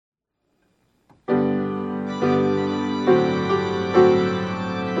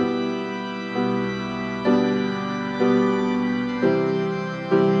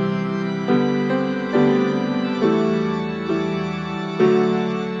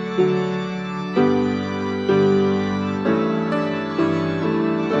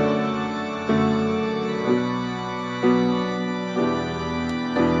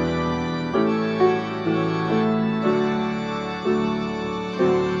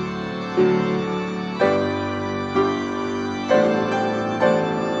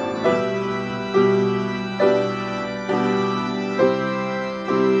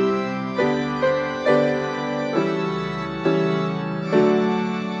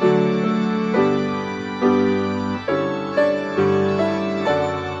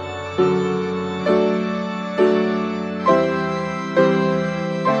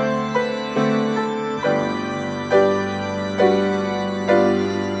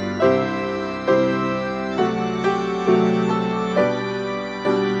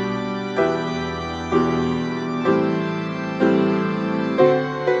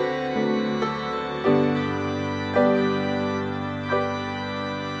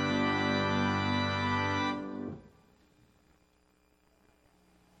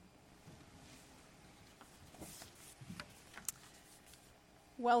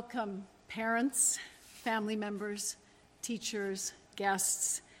Welcome, parents, family members, teachers,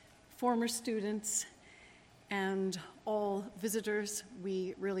 guests, former students, and all visitors.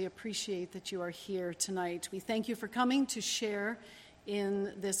 We really appreciate that you are here tonight. We thank you for coming to share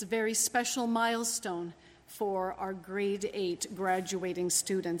in this very special milestone for our grade 8 graduating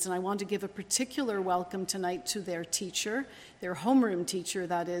students. And I want to give a particular welcome tonight to their teacher, their homeroom teacher,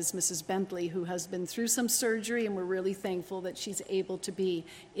 that is Mrs. Bentley, who has been through some surgery, and we're really thankful that she's able to be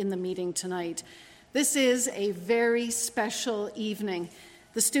in the meeting tonight. This is a very special evening.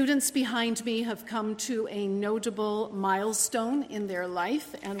 The students behind me have come to a notable milestone in their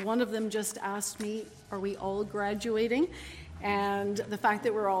life, and one of them just asked me, are we all graduating? And the fact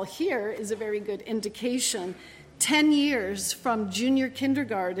that we're all here is a very good indication. 10 years from junior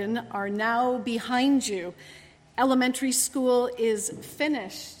kindergarten are now behind you. Elementary school is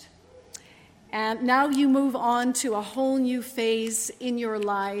finished. And now you move on to a whole new phase in your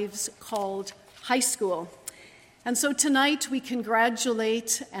lives called high school. And so tonight we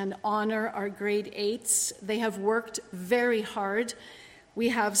congratulate and honor our grade 8s. They have worked very hard. We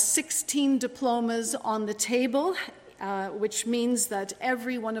have 16 diplomas on the table, which means that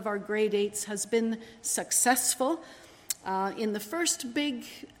every one of our grade 8s has been successful in the first big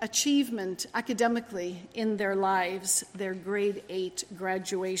achievement academically in their lives, their grade 8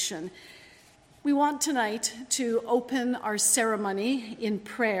 graduation. We want tonight to open our ceremony in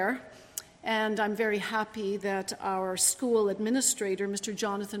prayer, and I'm very happy that our school administrator, Mr.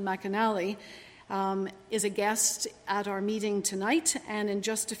 Jonathan McAnally, is a guest at our meeting tonight, and in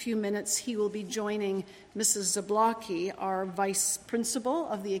just a few minutes he will be joining Mrs. Zablocki, our vice principal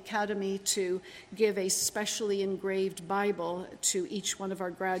of the academy, to give a specially engraved Bible to each one of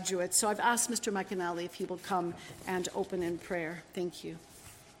our graduates. So I've asked Mr. McAnally if he will come and open in prayer. Thank you.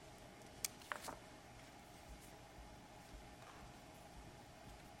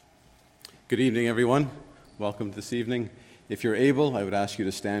 Good evening, everyone. Welcome this evening. If you're able, I would ask you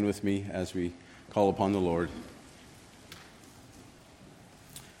to stand with me as we call upon the Lord.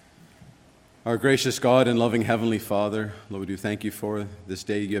 Our gracious God and loving Heavenly Father, Lord, we do thank you for this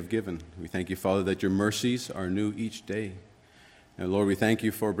day you have given. We thank you, Father, that your mercies are new each day. And Lord, we thank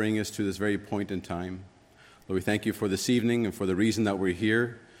you for bringing us to this very point in time. Lord, we thank you for this evening and for the reason that we're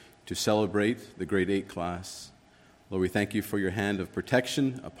here to celebrate the grade 8 class. Lord, we thank you for your hand of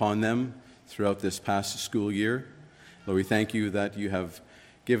protection upon them throughout this past school year. Lord, we thank you that you have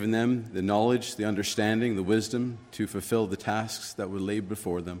given them the knowledge, the understanding, the wisdom to fulfill the tasks that were laid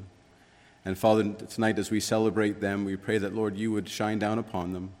before them. And Father, tonight as we celebrate them, we pray that, Lord, you would shine down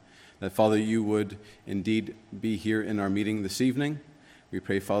upon them, that, Father, you would indeed be here in our meeting this evening. We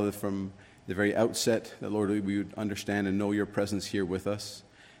pray, Father, from the very outset that, Lord, we would understand and know your presence here with us.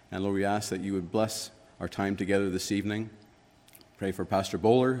 And, Lord, we ask that you would bless our time together this evening. Pray for Pastor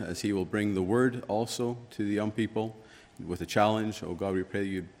Bowler as he will bring the word also to the young people with a challenge. Oh God, we pray that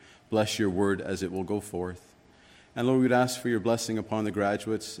you'd bless your word as it will go forth. And Lord, we'd ask for your blessing upon the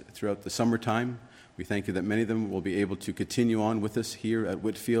graduates throughout the summertime. We thank you that many of them will be able to continue on with us here at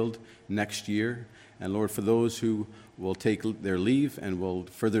Whitfield next year. And Lord, for those who will take their leave and will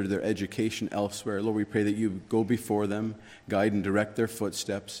further their education elsewhere, Lord, we pray that you go before them, guide and direct their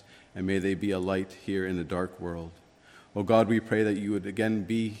footsteps, and may they be a light here in a dark world. Oh God, we pray that you would again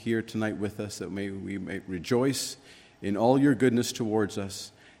be here tonight with us, that we may rejoice in all your goodness towards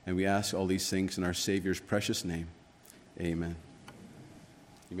us, and we ask all these things in our Savior's precious name. Amen.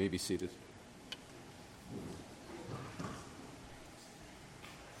 You may be seated.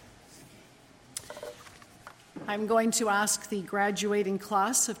 I'm going to ask the graduating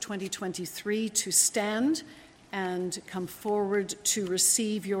class of 2023 to stand and come forward to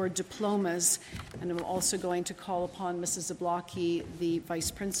receive your diplomas. And I'm also going to call upon Mrs. Zablocki, the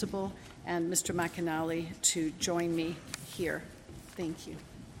vice principal, and Mr. McAnally to join me here. Thank you.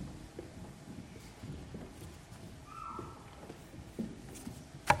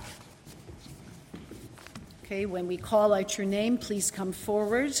 Okay, when we call out your name, please come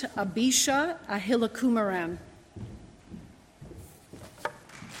forward. Abisha Ahilakumaran.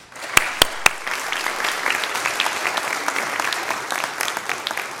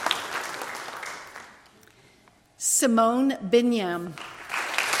 Simone Binyam.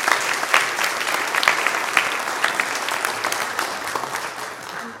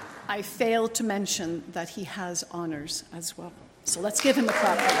 I failed to mention that he has honors as well. So let's give him a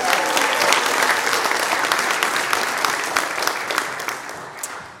clap.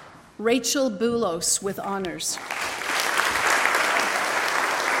 Rachel Boulos with honors.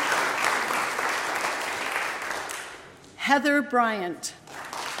 Heather Bryant.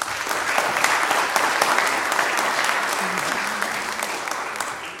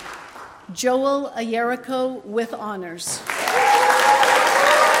 Joel Ayerico with honors.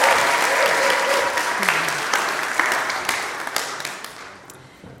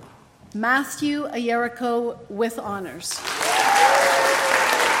 Matthew Ayerico with honors.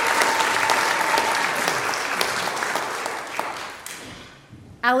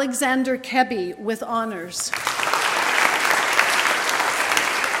 Alexander Kebby with honors.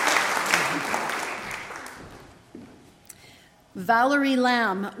 Valerie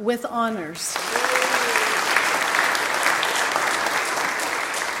Lamb with honors.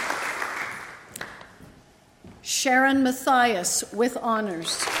 Sharon Matthias with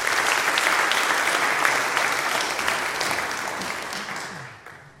honors.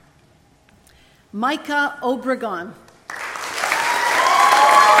 Micah Obregon.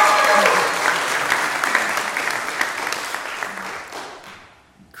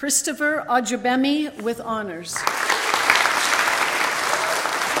 Christopher Ajabemi with honors.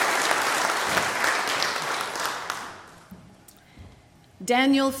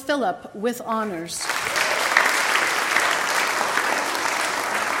 Daniel Phillip with honors.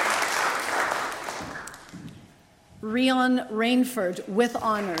 Rion Rainford with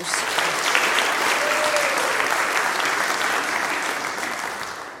honors.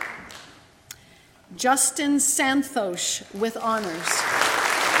 Justin Santhosh with honors.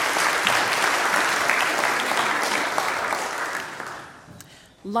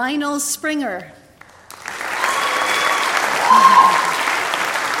 Lionel Springer.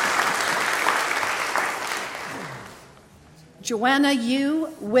 Joanna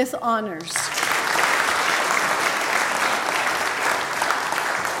Yu with honors.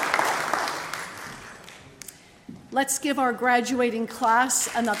 Let's give our graduating class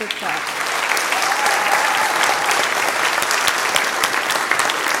another clap.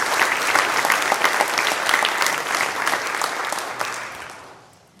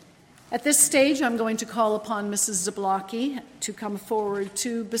 At this stage, I'm going to call upon Mrs. Zablocki to come forward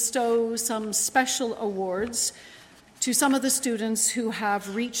to bestow some special awards to some of the students who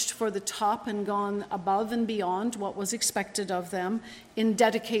have reached for the top and gone above and beyond what was expected of them in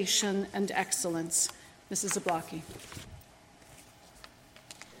dedication and excellence. Mrs. Zablocki.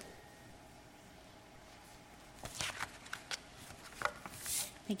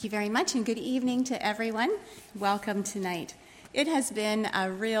 Thank you very much, and good evening to everyone. Welcome tonight. It has been a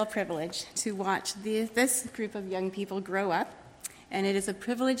real privilege to watch this group of young people grow up, and it is a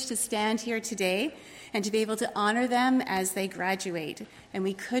privilege to stand here today and to be able to honor them as they graduate, and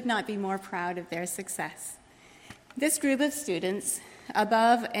we could not be more proud of their success. This group of students,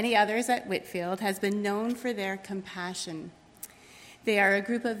 above any others at Whitfield, has been known for their compassion. They are a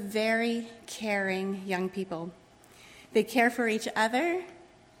group of very caring young people. They care for each other,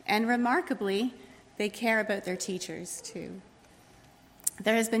 and remarkably, they care about their teachers too.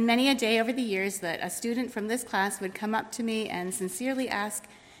 There has been many a day over the years that a student from this class would come up to me and sincerely ask,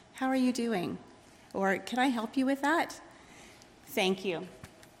 "How are you doing?" Or, "Can I help you with that?" Thank you.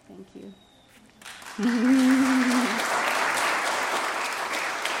 Thank you.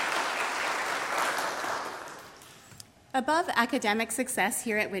 Above academic success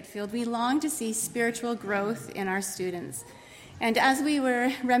here at Whitfield, we long to see spiritual growth in our students. And as we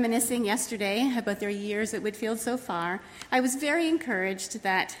were reminiscing yesterday about their years at Whitfield so far, I was very encouraged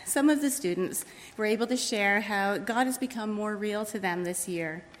that some of the students were able to share how God has become more real to them this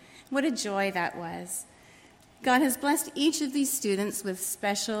year. What a joy that was. God has blessed each of these students with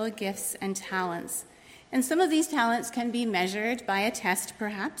special gifts and talents. And some of these talents can be measured by a test,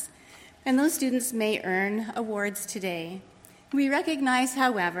 perhaps, and those students may earn awards today. We recognize,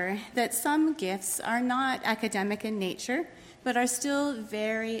 however, that some gifts are not academic in nature, but are still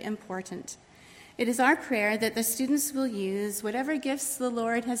very important. It is our prayer that the students will use whatever gifts the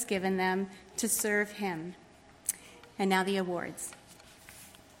Lord has given them to serve Him. And now the awards.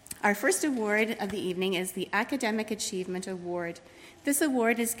 Our first award of the evening is the Academic Achievement Award. This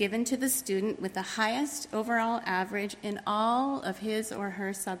award is given to the student with the highest overall average in all of his or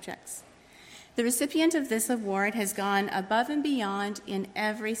her subjects. The recipient of this award has gone above and beyond in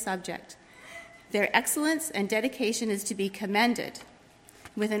every subject. Their excellence and dedication is to be commended.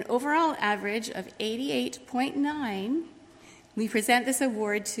 With an overall average of 88.9, we present this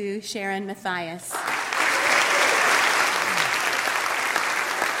award to Sharon Matthias.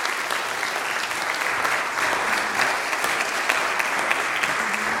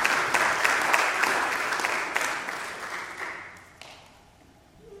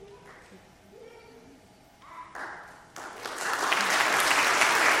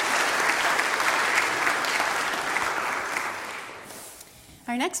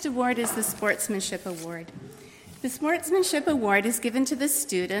 Our next award is the Sportsmanship Award. The Sportsmanship Award is given to the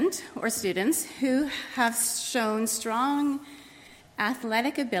student or students who have shown strong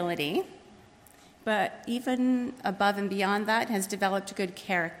athletic ability, but even above and beyond that, has developed good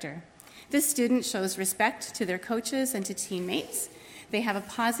character. This student shows respect to their coaches and to teammates. They have a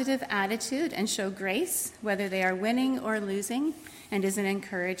positive attitude and show grace, whether they are winning or losing, and is an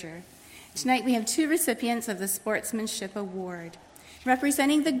encourager. Tonight we have two recipients of the Sportsmanship Award.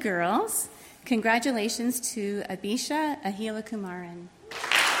 Representing the girls, congratulations to Abisha Ahila Kumaran.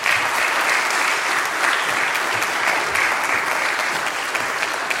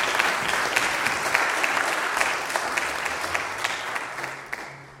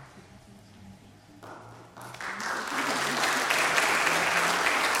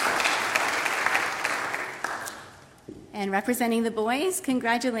 And representing the boys,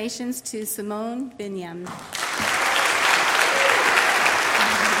 congratulations to Simone Binyam.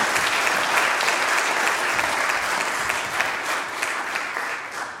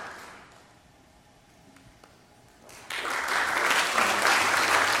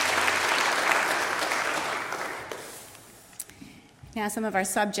 Now some of our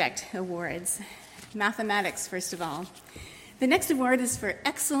subject awards. Mathematics, first of all. The next award is for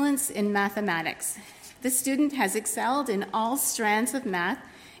excellence in mathematics. This student has excelled in all strands of math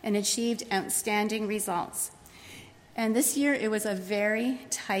and achieved outstanding results. And this year it was a very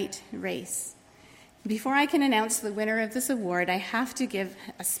tight race. Before I can announce the winner of this award, I have to give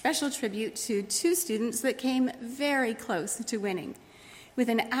a special tribute to two students that came very close to winning. With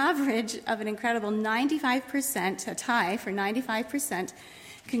an average of an incredible 95%, a tie for 95%,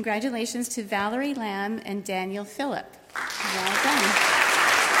 congratulations to Valerie Lamb and Daniel Phillip. Well done.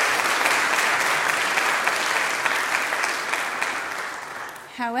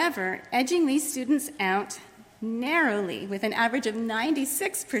 However, edging these students out narrowly with an average of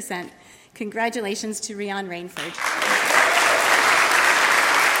 96%, congratulations to Rian Rainford.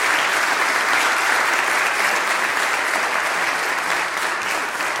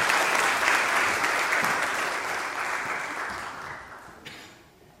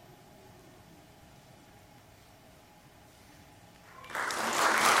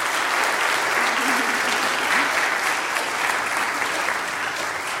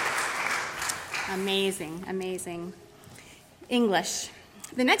 Amazing, amazing. English.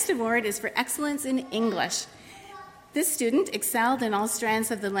 The next award is for excellence in English. This student excelled in all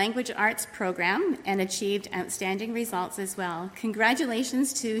strands of the language arts program and achieved outstanding results as well.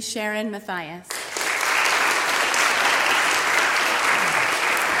 Congratulations to Sharon Matthias.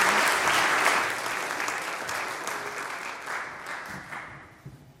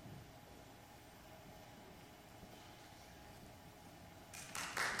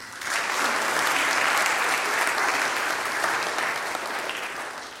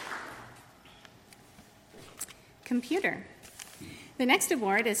 Computer. The next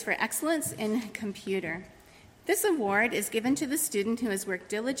award is for excellence in computer. This award is given to the student who has worked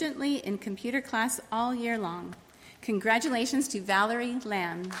diligently in computer class all year long. Congratulations to Valerie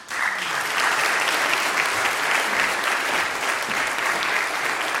Lamb.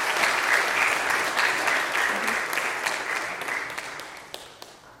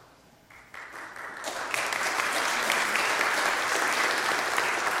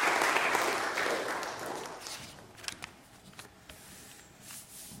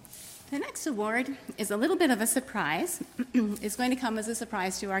 The next award is a little bit of a surprise. It's going to come as a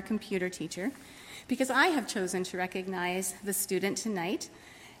surprise to our computer teacher because I have chosen to recognize the student tonight.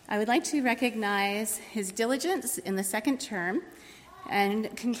 I would like to recognize his diligence in the second term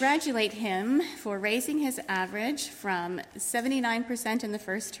and congratulate him for raising his average from 79% in the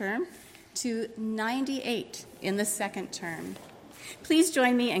first term to 98% in the second term. Please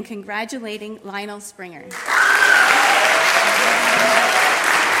join me in congratulating Lionel Springer.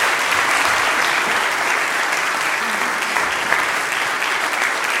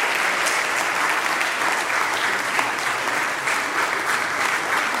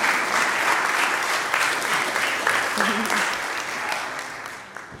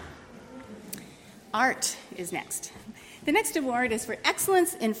 Art is next. The next award is for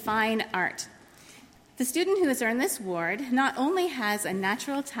excellence in fine art. The student who has earned this award not only has a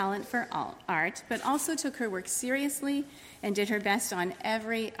natural talent for art, but also took her work seriously and did her best on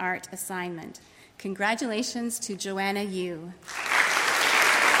every art assignment. Congratulations to Joanna Yu.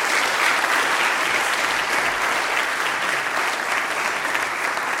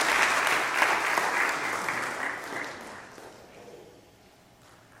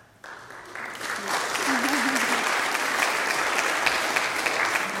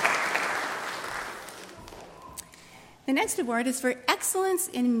 The next award is for excellence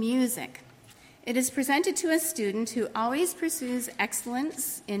in music. It is presented to a student who always pursues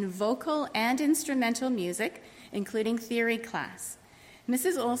excellence in vocal and instrumental music, including theory class.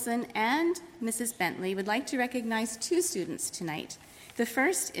 Mrs. Olson and Mrs. Bentley would like to recognize two students tonight. The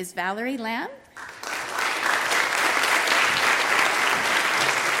first is Valerie Lamb.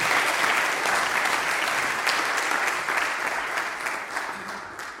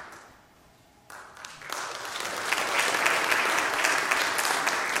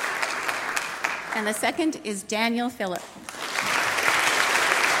 And the second is Daniel Phillip.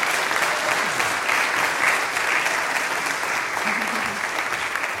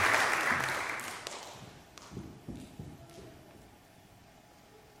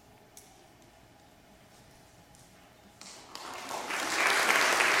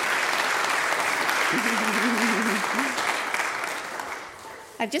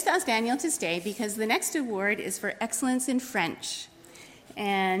 I've just asked Daniel to stay because the next award is for excellence in French.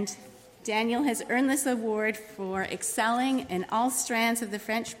 And Daniel has earned this award for excelling in all strands of the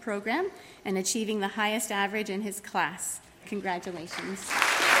French program and achieving the highest average in his class. Congratulations.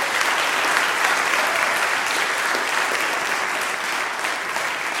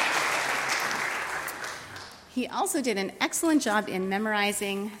 He also did an excellent job in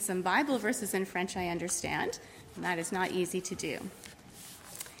memorizing some Bible verses in French, I understand, and that is not easy to do.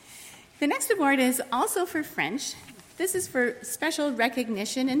 The next award is also for French. This is for special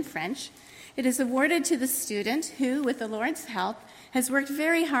recognition in French. It is awarded to the student who, with the Lord's help, has worked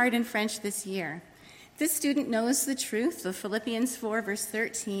very hard in French this year. This student knows the truth of Philippians 4, verse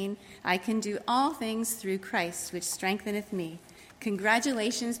 13, I can do all things through Christ, which strengtheneth me.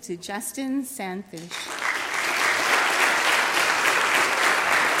 Congratulations to Justin Santhush.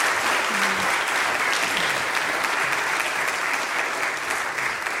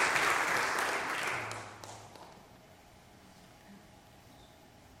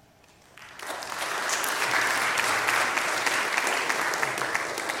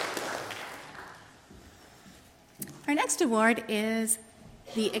 Our next award is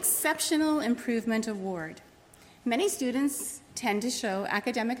the Exceptional Improvement Award. Many students tend to show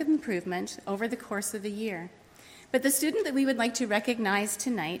academic improvement over the course of a year, but the student that we would like to recognize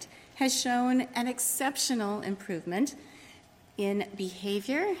tonight has shown an exceptional improvement in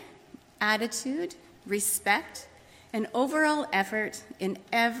behavior, attitude, respect, and overall effort in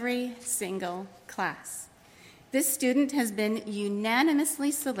every single class. This student has been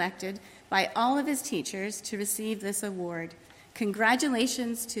unanimously selected by all of his teachers to receive this award.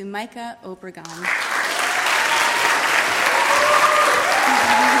 Congratulations to Micah Obregon.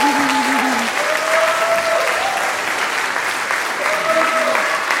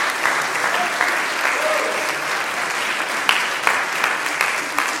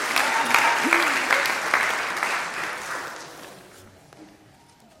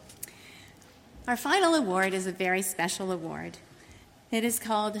 Our final award is a very special award. It is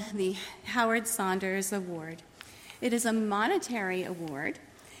called the Howard Saunders Award. It is a monetary award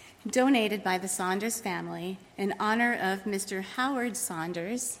donated by the Saunders family in honor of Mr. Howard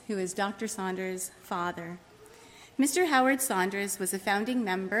Saunders, who is Dr. Saunders' father. Mr. Howard Saunders was a founding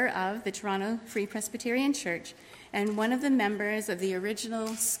member of the Toronto Free Presbyterian Church and one of the members of the original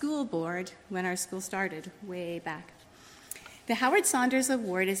school board when our school started way back. The Howard Saunders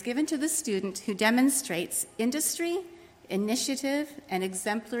Award is given to the student who demonstrates industry, initiative, and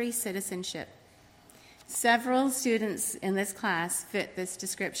exemplary citizenship. Several students in this class fit this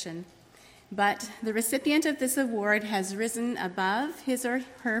description, but the recipient of this award has risen above his or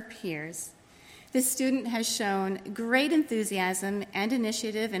her peers. This student has shown great enthusiasm and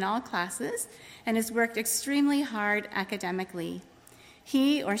initiative in all classes and has worked extremely hard academically.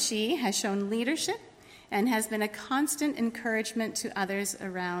 He or she has shown leadership and has been a constant encouragement to others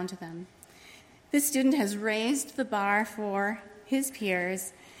around them. This student has raised the bar for his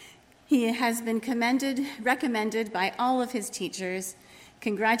peers. He has been recommended by all of his teachers.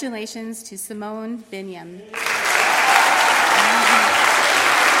 Congratulations to Simone Binyam.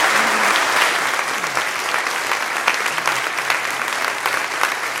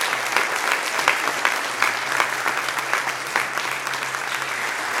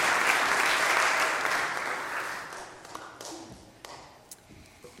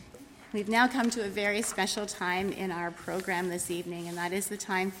 We've now come to a very special time in our program this evening, and that is the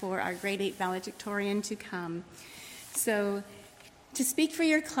time for our grade 8 valedictorian to come. So to speak for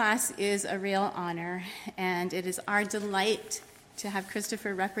your class is a real honor, and it is our delight to have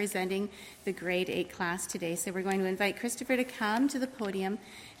Christopher representing the grade 8 class today. So we're going to invite Christopher to come to the podium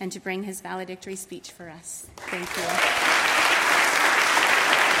and to bring his valedictory speech for us. Thank you.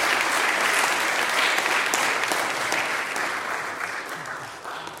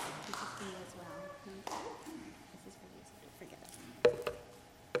 As well.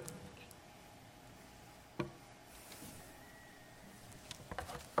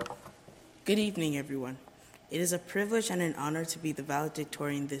 Good evening, everyone. It is a privilege and an honor to be the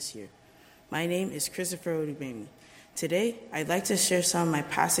valedictorian this year. My name is Christopher Odubemi. Today, I'd like to share some of my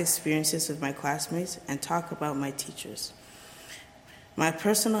past experiences with my classmates and talk about my teachers. My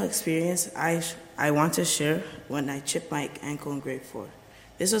personal experience I want to share when I chipped my ankle in grade 4.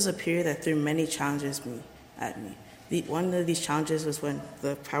 This was a period that threw many challenges at me. One of these challenges was when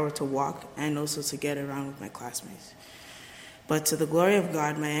the power to walk and also to get around with my classmates. But to the glory of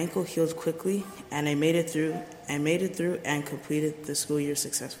God, my ankle healed quickly, and I made it through and completed the school year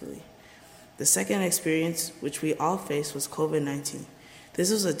successfully. The second experience, which we all faced, was COVID-19.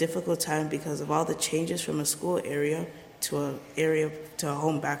 This was a difficult time because of all the changes from a school area to a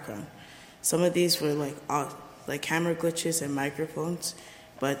home background. Some of these were like camera glitches and microphones,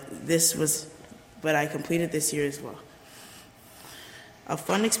 but I completed this year as well. A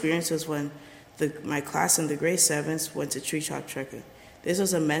fun experience was when my class in the grade 7s went to tree top trekking. This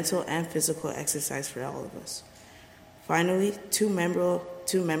was a mental and physical exercise for all of us. Finally, two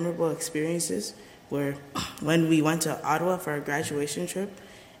memorable experiences were when we went to Ottawa for our graduation trip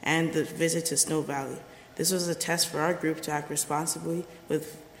and the visit to Snow Valley. This was a test for our group to act responsibly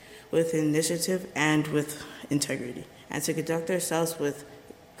with initiative and with integrity, and to conduct ourselves with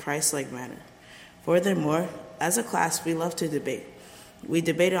Christ-like manner. Furthermore, as a class, we love to debate. We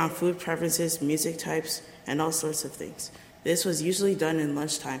debated on food preferences, music types, and all sorts of things. This was usually done in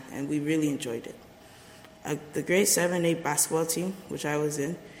lunchtime, and we really enjoyed it. The grade 7-8 basketball team, which I was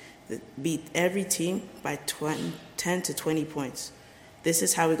in, beat every team by 10 to 20 points. This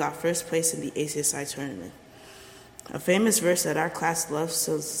is how we got first place in the ACSI tournament. A famous verse that our class loves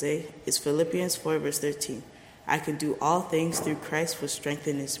to say is Philippians 4, verse 13. I can do all things through Christ who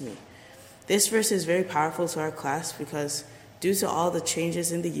strengthens me. This verse is very powerful to our class because due to all the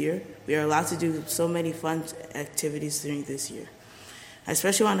changes in the year, we are allowed to do so many fun activities during this year. I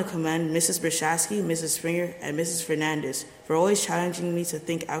especially want to commend Mrs. Brzezinski, Mrs. Springer, and Mrs. Fernandez for always challenging me to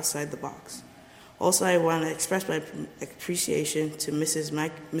think outside the box. Also, I want to express my appreciation to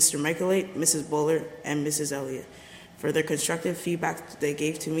Mr. Michaelate, Mrs. Bowler, and Mrs. Elliott for their constructive feedback they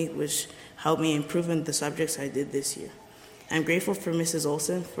gave to me, which helped me improve in the subjects I did this year. I'm grateful for Mrs.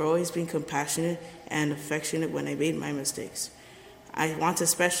 Olson for always being compassionate and affectionate when I made my mistakes. I want to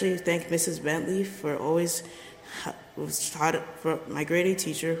especially thank Mrs. Bentley for my grade 8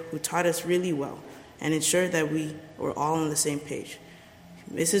 teacher who taught us really well and ensured that we were all on the same page.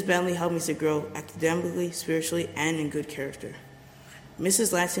 Mrs. Bentley helped me to grow academically, spiritually, and in good character.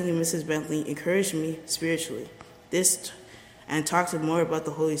 Mrs. Lansing and Mrs. Bentley encouraged me spiritually and talked more about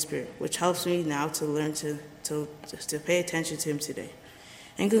the Holy Spirit, which helps me now to learn to pay attention to Him today.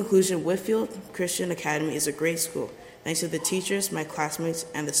 In conclusion, Whitfield Christian Academy is a great school, thanks to the teachers, my classmates,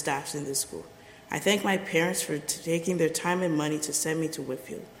 and the staffs in this school. I thank my parents for taking their time and money to send me to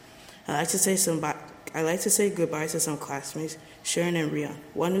Whitfield. I'd like to say goodbye to some classmates, Sharon and Rion,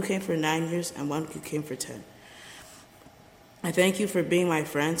 one who came for 9 years and one who came for 10. I thank you for being my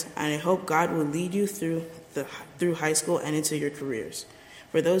friends, and I hope God will lead you through high school and into your careers.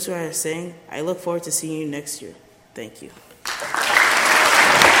 For those who are saying, I look forward to seeing you next year. Thank you.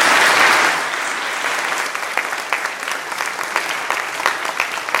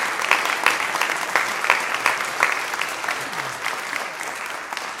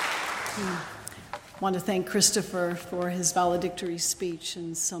 I want to thank Christopher for his valedictory speech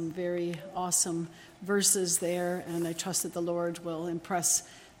and some very awesome verses there, and I trust that the Lord will impress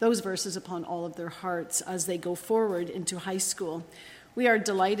those verses upon all of their hearts as they go forward into high school. We are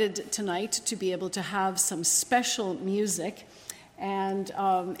delighted tonight to be able to have some special music, and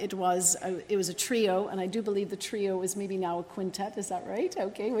it was a trio, and I do believe the trio is maybe now a quintet. Is that right?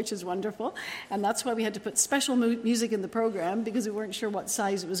 Okay, which is wonderful, and that's why we had to put special music in the program because we weren't sure what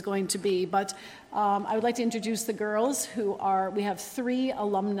size it was going to be. But I would like to introduce the girls we have 3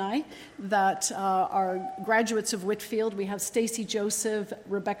 alumni that are graduates of Whitfield. We have Stacy Joseph,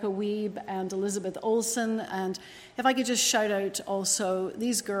 Rebecca Weeb, and Elizabeth Olson. And if I could just shout out also,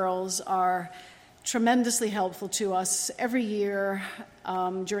 these girls are tremendously helpful to us. Every year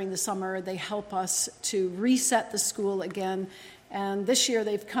during the summer, they help us to reset the school again. And this year,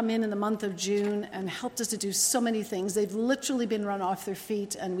 they've come in the month of June and helped us to do so many things. They've literally been run off their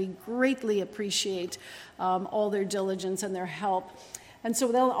feet, and we greatly appreciate all their diligence and their help. And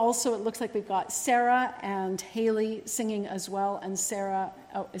so they'll also, it looks like we've got Sarah and Haley singing as well. And Sarah,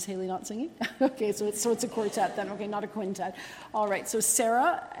 is Haley not singing? Okay, so it's a quartet then. Okay, not a quintet. All right, so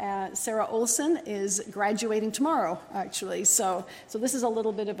Sarah Olson is graduating tomorrow, actually. So this is a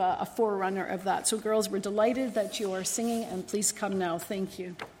little bit of a forerunner of that. So girls, we're delighted that you are singing, and please come now. Thank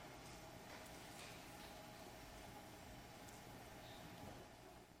you.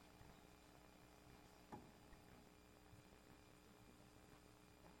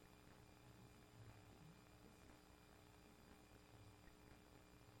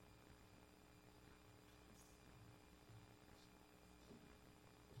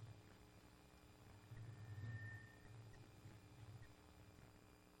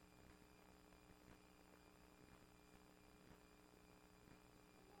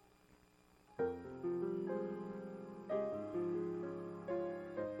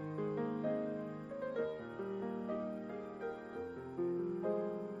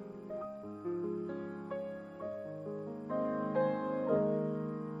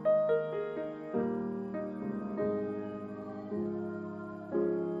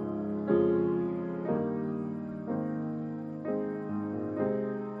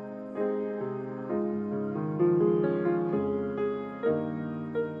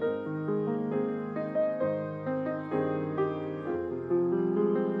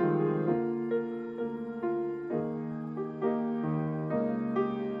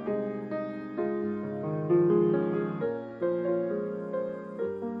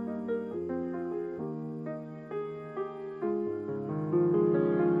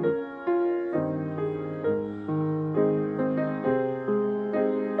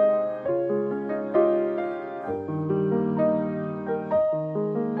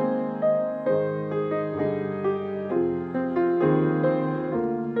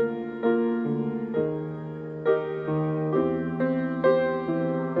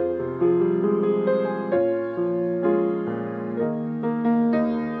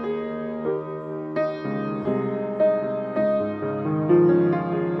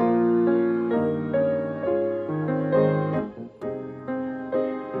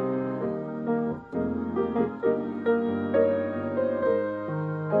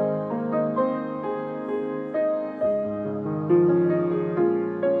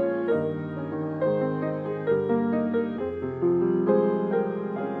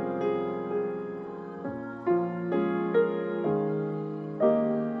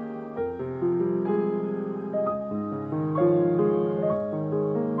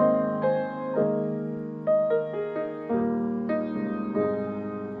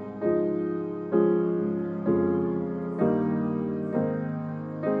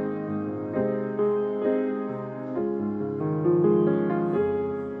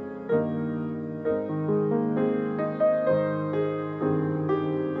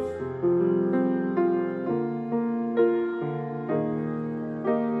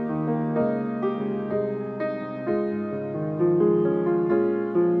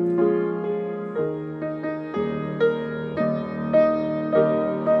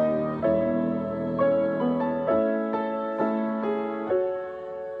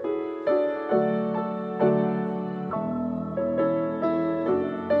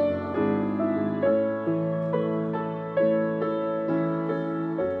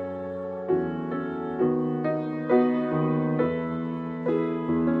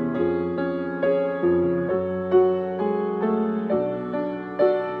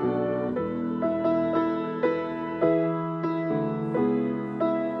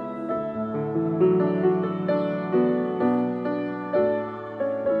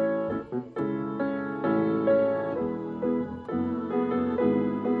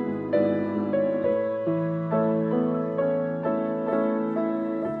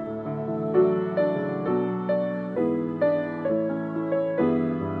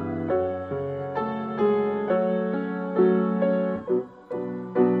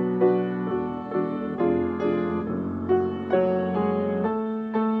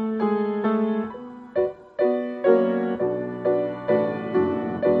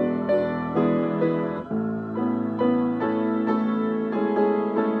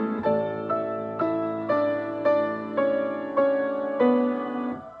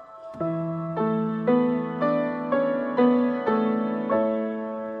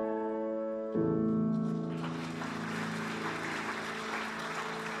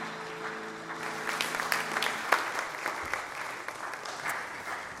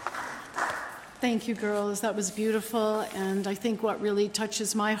 Thank you, girls. That was beautiful. And I think what really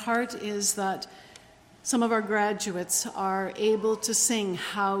touches my heart is that some of our graduates are able to sing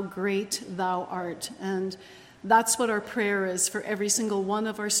How Great Thou Art. And that's what our prayer is for every single one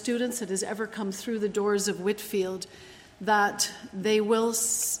of our students that has ever come through the doors of Whitfield, that they will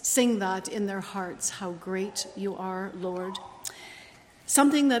sing that in their hearts, how great you are, Lord.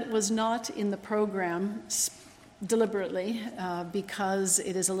 Something that was not in the program deliberately, because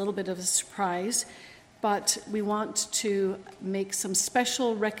it is a little bit of a surprise, but we want to make some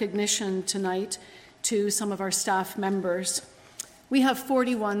special recognition tonight to some of our staff members. We have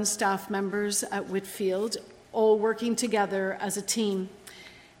 41 staff members at Whitfield, all working together as a team.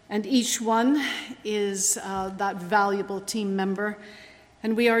 And each one is that valuable team member.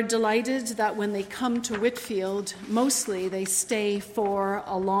 And we are delighted that when they come to Whitfield, mostly they stay for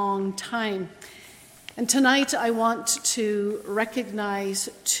a long time. And tonight I want to recognize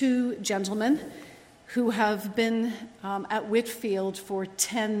two gentlemen who have been at Whitfield for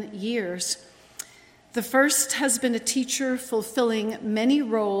 10 years. The first has been a teacher fulfilling many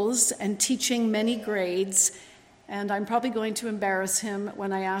roles and teaching many grades, and I'm probably going to embarrass him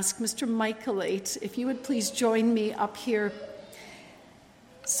when I ask Mr. Michaelate if you would please join me up here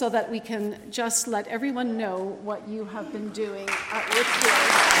so that we can just let everyone know what you have been doing at Whitfield.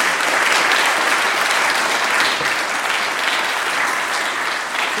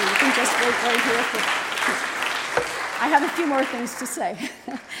 So you can just wait right here. I have a few more things to say.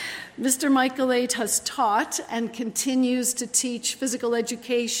 Mr. Michaelate has taught and continues to teach physical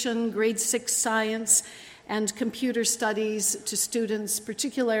education, grade 6 science, and computer studies to students,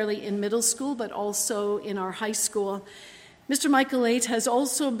 particularly in middle school, but also in our high school. Mr. Michaelate has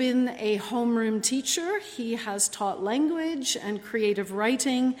also been a homeroom teacher. He has taught language and creative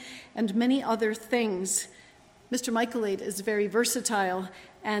writing and many other things. Mr. Michaelate is very versatile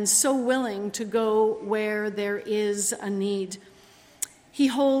and so willing to go where there is a need. He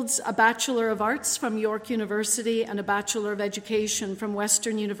holds a Bachelor of Arts from York University and a Bachelor of Education from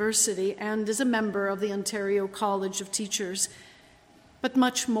Western University and is a member of the Ontario College of Teachers. But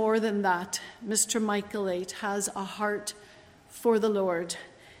much more than that, Mr. Michaelate has a heart for the Lord,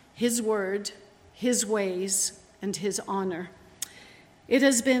 His Word, His ways, and His honor. It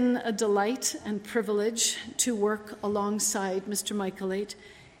has been a delight and privilege to work alongside Mr. Michaelate.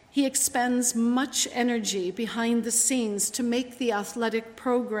 He expends much energy behind the scenes to make the athletic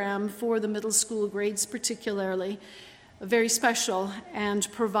program for the middle school grades particularly very special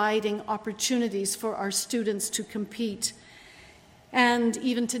and providing opportunities for our students to compete. And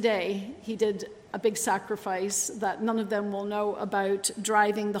even today, he did a big sacrifice that none of them will know about,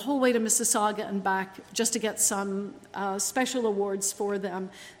 driving the whole way to Mississauga and back just to get some special awards for them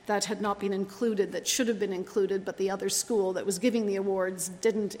that had not been included, that should have been included, but the other school that was giving the awards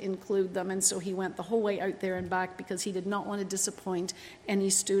didn't include them, and so he went the whole way out there and back because he did not want to disappoint any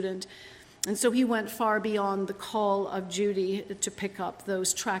student. And so he went far beyond the call of duty to pick up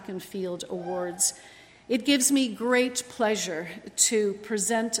those track and field awards. It gives me great pleasure to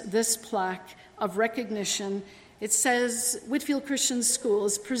present this plaque of recognition. It says, Whitfield Christian School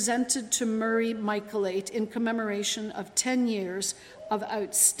is presented to Murray Michaelate in commemoration of 10 years of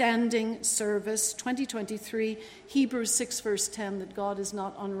outstanding service. 2023, Hebrews 6 verse 10, that God is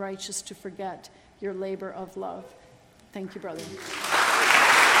not unrighteous to forget your labor of love. Thank you, brother.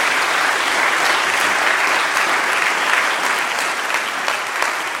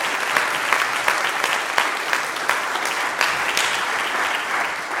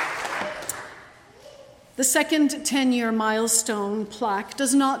 The second 10-year milestone plaque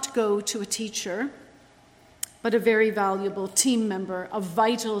does not go to a teacher, but a very valuable team member, a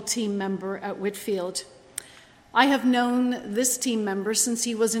vital team member at Whitfield. I have known this team member since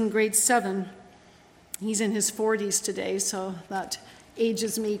he was in grade 7. He's in his 40s today, so that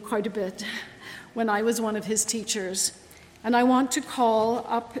ages me quite a bit, when I was one of his teachers. And I want to call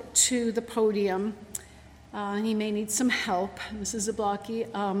up to the podium, he may need some help, Mrs. Zablocki,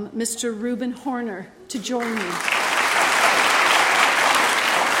 Mr. Reuben Horner, to join me.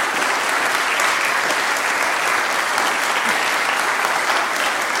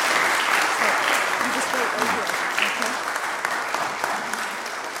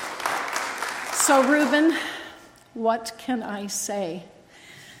 So, Reuben, what can I say?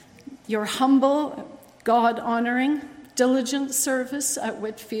 Your humble, God-honoring, diligent service at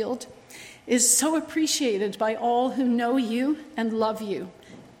Whitfield is so appreciated by all who know you and love you.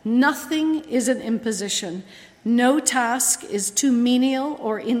 Nothing is an imposition. No task is too menial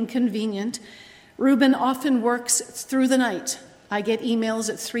or inconvenient. Reuben often works through the night. I get emails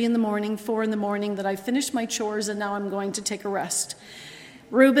at 3 in the morning, 4 in the morning that I've finished my chores and now I'm going to take a rest.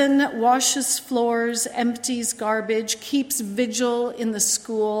 Reuben washes floors, empties garbage, keeps vigil in the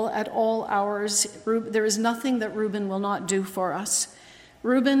school at all hours. There is nothing that Reuben will not do for us.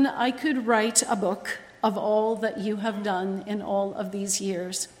 Reuben, I could write a book of all that you have done in all of these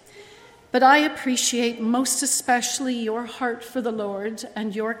years. But I appreciate most especially your heart for the Lord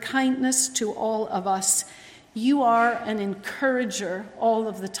and your kindness to all of us. You are an encourager all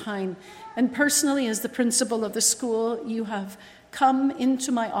of the time. And personally, as the principal of the school, you have come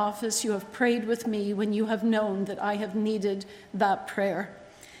into my office, you have prayed with me when you have known that I have needed that prayer.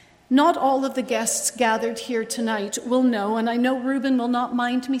 Not all of the guests gathered here tonight will know, and I know Reuben will not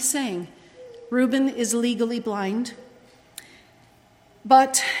mind me saying, Reuben is legally blind,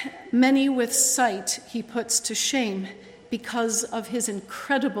 but many with sight he puts to shame because of his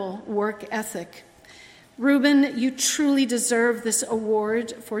incredible work ethic. Reuben, you truly deserve this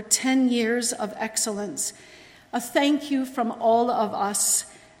award for 10 years of excellence. A thank you from all of us,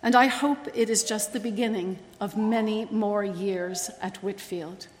 and I hope it is just the beginning of many more years at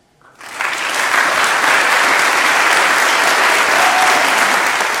Whitfield.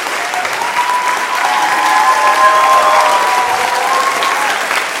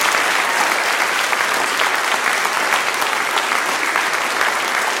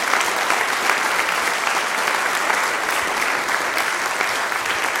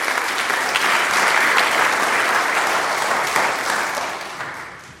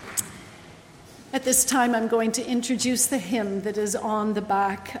 At this time, I'm going to introduce the hymn that is on the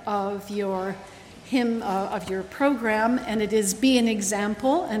back of your program, and it is "Be an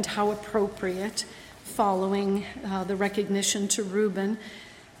Example," and how appropriate, following the recognition to Reuben.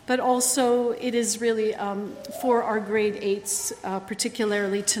 But also, it is really for our grade 8s,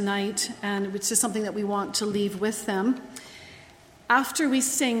 particularly tonight, and it's just something that we want to leave with them. After we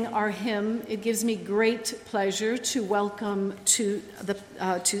sing our hymn, it gives me great pleasure to welcome to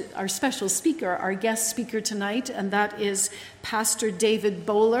our special speaker, our guest speaker tonight, and that is Pastor David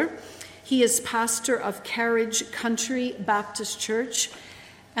Bowler. He is pastor of Carriage Country Baptist Church,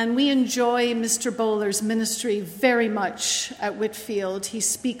 and we enjoy Mr. Bowler's ministry very much at Whitfield. He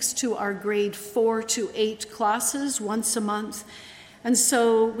speaks to our grade 4 to 8 classes once a month. And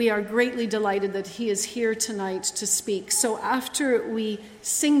so we are greatly delighted that he is here tonight to speak. So after we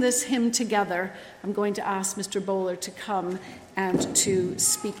sing this hymn together, I'm going to ask Mr. Bowler to come and to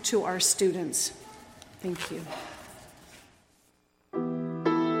speak to our students. Thank you.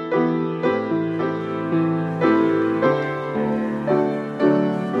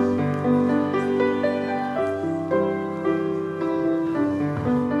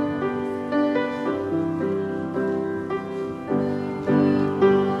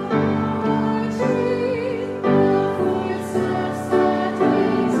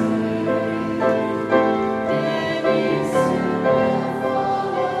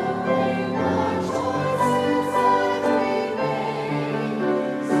 Choices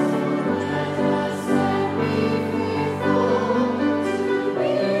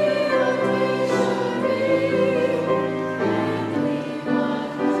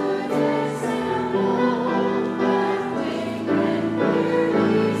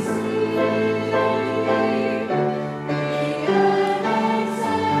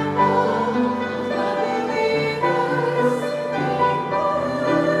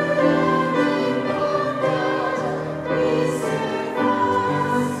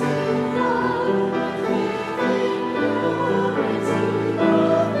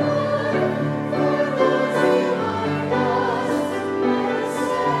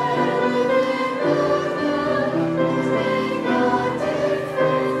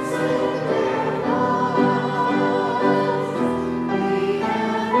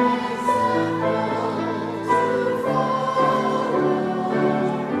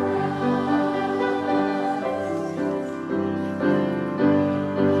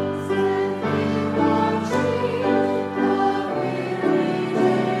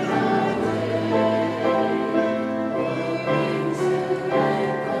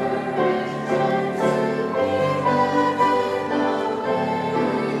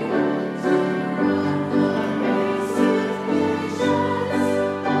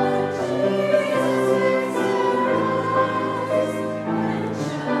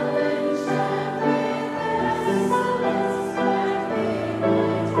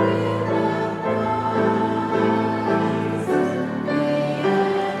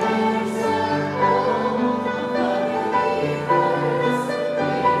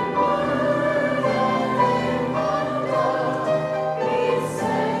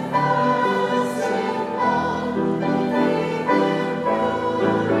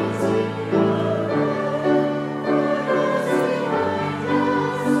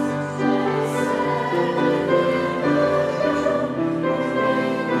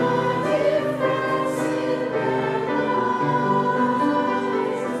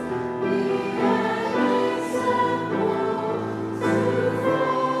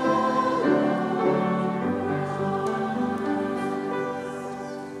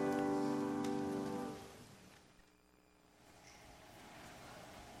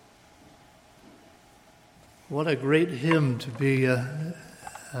What a great hymn to be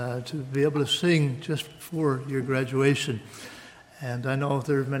able to sing just before your graduation. And I know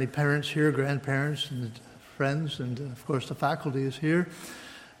there are many parents here, grandparents and friends, and of course the faculty is here.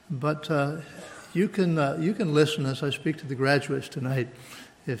 But you can listen as I speak to the graduates tonight,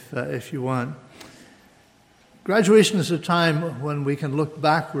 if you want. Graduation is a time when we can look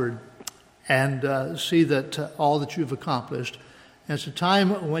backward and see that all that you've accomplished. And it's a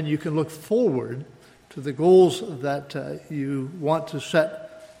time when you can look forward to the goals that you want to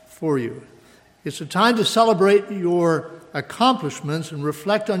set for you. It's a time to celebrate your accomplishments and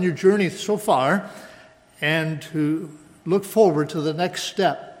reflect on your journey so far and to look forward to the next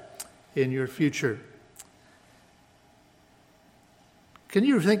step in your future. Can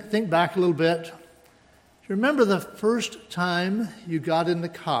you think back a little bit? Do you remember the first time you got in the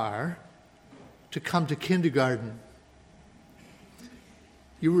car to come to kindergarten?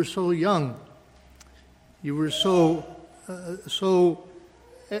 You were so young. You were so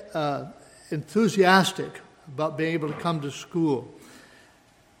enthusiastic about being able to come to school.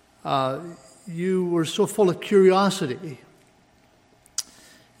 You were so full of curiosity.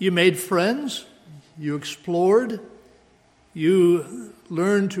 You made friends. You explored. You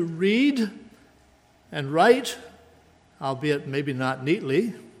learned to read and write, albeit maybe not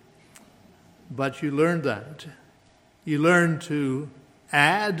neatly, but you learned that. You learned to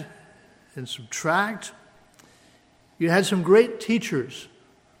add and subtract. You had some great teachers,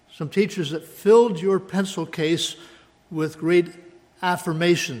 some teachers that filled your pencil case with great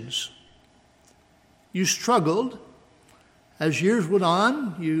affirmations. You struggled. As years went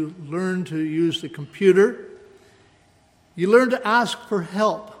on, you learned to use the computer. You learned to ask for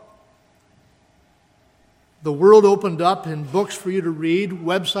help. The world opened up in books for you to read,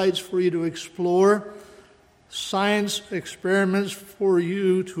 websites for you to explore, science experiments for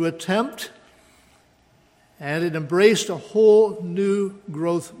you to attempt, and it embraced a whole new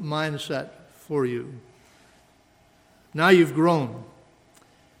growth mindset for you. Now you've grown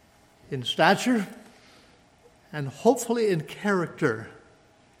in stature and hopefully in character.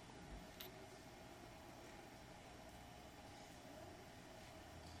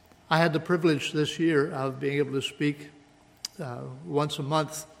 I had the privilege this year of being able to speak once a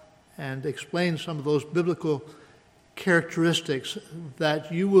month and explain some of those biblical characteristics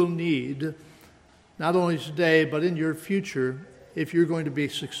that you will need not only today but in your future if you're going to be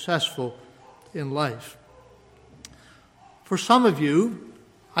successful in life. For some of you,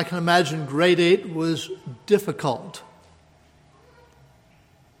 I can imagine grade 8 was difficult,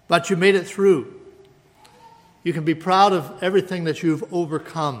 but you made it through. You can be proud of everything that you've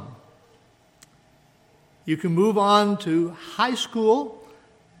overcome. You can move on to high school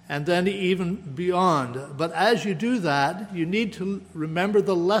and then even beyond. But as you do that, you need to remember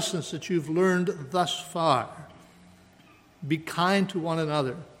the lessons that you've learned thus far. Be kind to one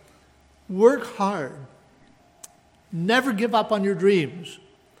another. Work hard. Never give up on your dreams.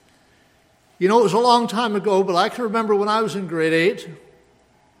 You know, it was a long time ago, but I can remember when I was in grade 8,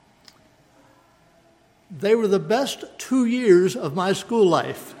 they were the best 2 years of my school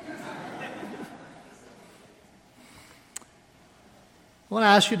life. I want to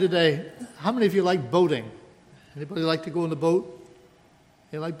ask you today, how many of you like boating? Anybody like to go in the boat?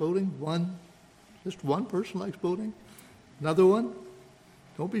 You like boating? One? Just one person likes boating? Another one?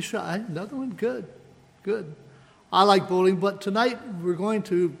 Don't be shy. Another one? Good. Good. I like boating, but tonight we're going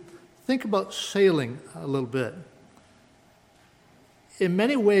to think about sailing a little bit. In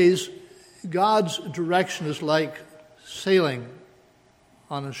many ways, God's direction is like sailing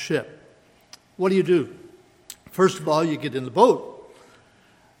on a ship. What do? First of all, you get in the boat.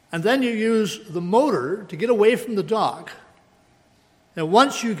 And then you use the motor to get away from the dock. And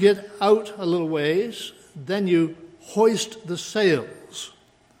once you get out a little ways, then you hoist the sails.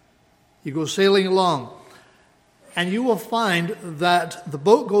 You go sailing along. And you will find that the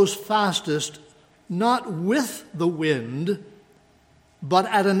boat goes fastest not with the wind, but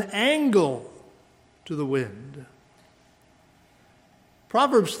at an angle to the wind.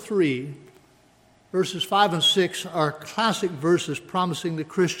 Proverbs 3, verses 5 and 6 are classic verses promising the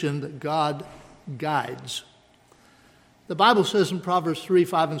Christian that God guides. The Bible says in Proverbs 3,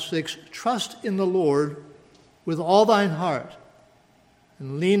 5 and 6, "Trust in the Lord with all thine heart,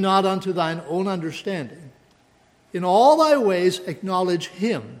 and lean not unto thine own understanding. In all thy ways acknowledge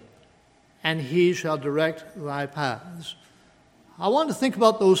him, and he shall direct thy paths." I want to think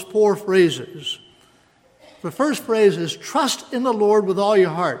about those 4 phrases. The first phrase is, trust in the Lord with all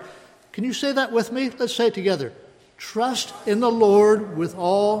your heart. Can you say that with me? Let's say it together. Trust in the Lord with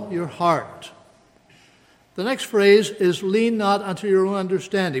all your heart. The next phrase is, lean not unto your own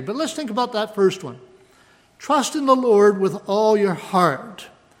understanding. But let's think about that first one. Trust in the Lord with all your heart.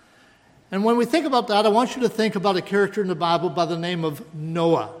 And when we think about that, I want you to think about a character in the Bible by the name of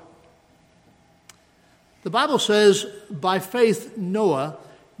Noah. The Bible says, by faith, Noah,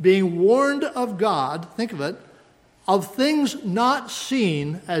 being warned of God, think of it, of things not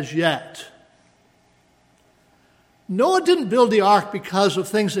seen as yet. Noah didn't build the ark because of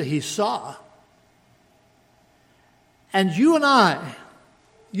things that he saw. And you and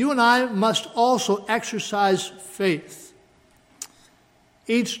I must also exercise faith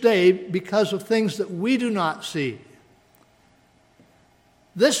each day because of things that we do not see.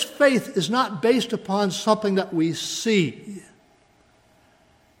 This faith is not based upon something that we see.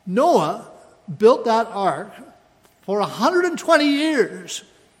 Noah built that ark for 120 years.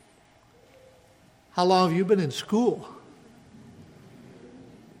 How long have you been in school?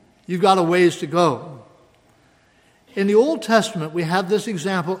 You've got a ways to go. In the Old Testament, we have this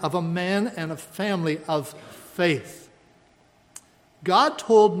example of a man and a family of faith. God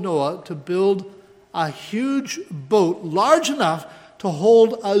told Noah to build a huge boat large enough to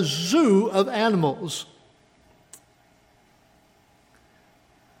hold a zoo of animals.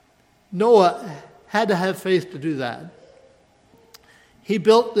 Noah had to have faith to do that. He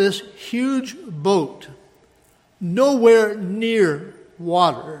built this huge boat nowhere near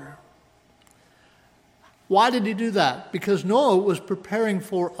water. Why did he do that? Because Noah was preparing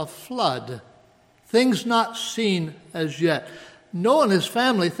for a flood, things not seen as yet. Noah and his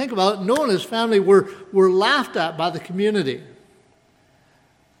family, think about it, Noah and his family were laughed at by the community.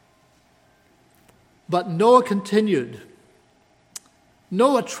 But Noah continued.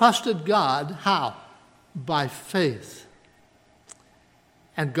 Noah trusted God. How? By faith.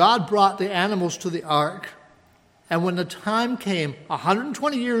 And God brought the animals to the ark. And when the time came,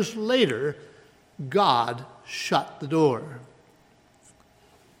 120 years later, God shut the door.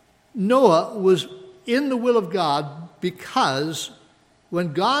 Noah was in the will of God because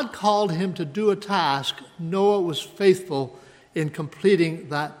when God called him to do a task, Noah was faithful in completing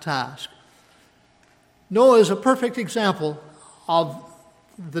that task. Noah is a perfect example of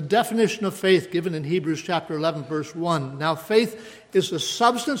the definition of faith given in Hebrews chapter 11, verse 1. Now, faith is the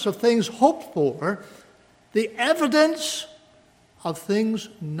substance of things hoped for, the evidence of things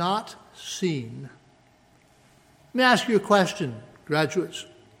not seen. Let me ask you a question, graduates.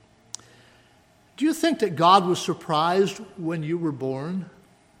 Do you think that God was surprised when you were born?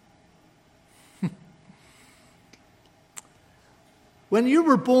 When you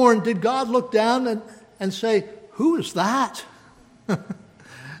were born, did God look down and say, "Who is that?"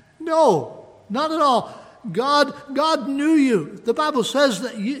 No, not at all. God knew you. The Bible says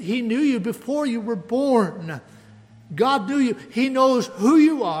that He knew you before you were born. God knew you. He knows who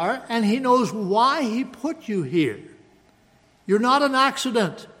you are, and He knows why He put you here. You're not an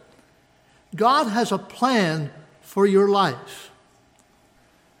accident. God has a plan for your life.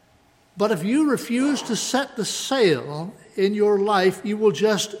 But if you refuse to set the sail in your life, you will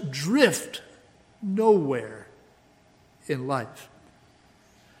just drift nowhere in life.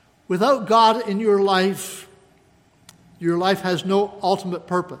 Without God in your life has no ultimate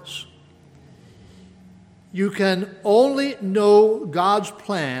purpose. You can only know God's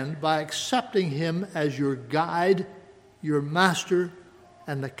plan by accepting Him as your guide, your master,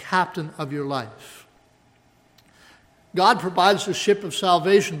 and the captain of your life. God provides the ship of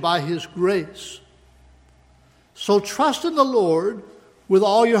salvation by His grace. So trust in the Lord with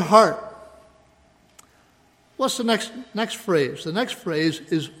all your heart. What's the next phrase? The next phrase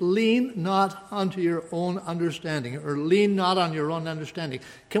is lean not unto your own understanding, or lean not on your own understanding.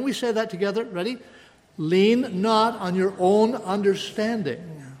 Can we say that together? Ready? Lean not on your own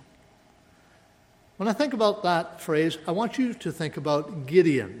understanding. When I think about that phrase, I want you to think about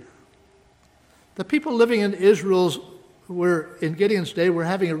Gideon. The people living in in Gideon's day were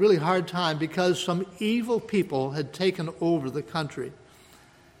having a really hard time because some evil people had taken over the country.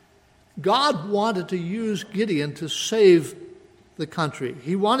 God wanted to use Gideon to save the country.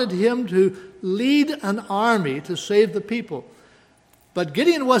 He wanted him to lead an army to save the people. But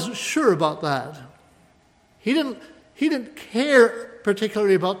Gideon wasn't sure about that. He didn't care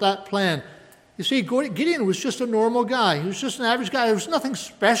particularly about that plan. You see, Gideon was just a normal guy. He was just an average guy. There was nothing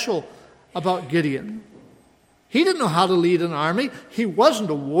special about Gideon. He didn't know how to lead an army. He wasn't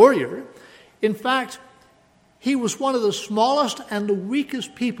a warrior. In fact, he was one of the smallest and the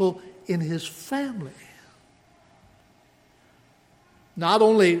weakest people in his family. Not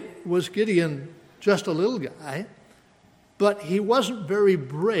only was Gideon just a little guy, but he wasn't very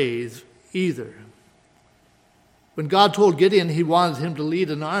brave either. When God told Gideon He wanted him to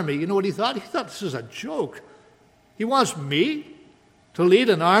lead an army, you know what he thought? He thought, this is a joke. He wants me to lead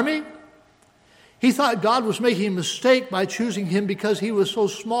an army? He thought God was making a mistake by choosing him because he was so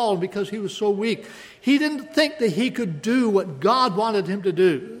small, because he was so weak. He didn't think that he could do what God wanted him to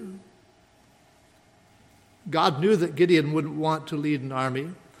do. God knew that Gideon wouldn't want to lead an army,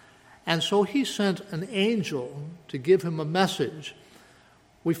 and so he sent an angel to give him a message.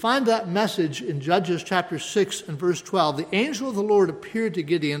 We find that message in Judges chapter 6 and verse 12. The angel of the Lord appeared to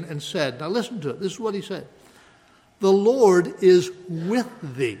Gideon and said, now listen to it, this is what he said. The Lord is with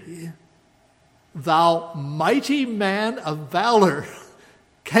thee, thou mighty man of valor.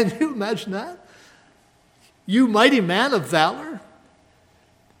 Can you imagine that? You mighty man of valor?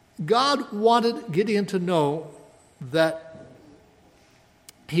 God wanted Gideon to know that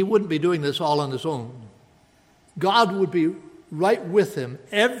he wouldn't be doing this all on his own. God would be right with him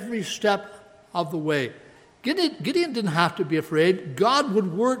every step of the way. Gideon didn't have to be afraid. God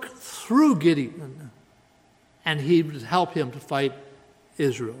would work through Gideon, and he would help him to fight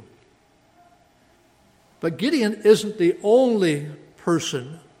Israel. But Gideon isn't the only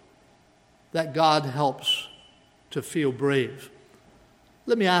person that God helps to feel brave.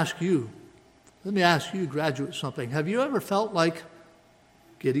 Let me ask you, graduates, something. Have you ever felt like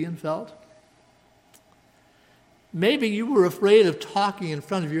Gideon felt? Maybe you were afraid of talking in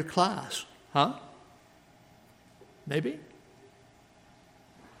front of your class, huh? Maybe?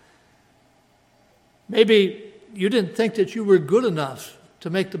 Maybe you didn't think that you were good enough to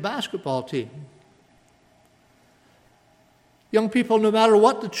make the basketball team. Young people, no matter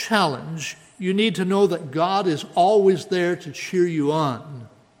what the challenge, you need to know that God is always there to cheer you on.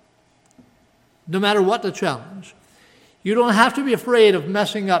 No matter what the challenge. You don't have to be afraid of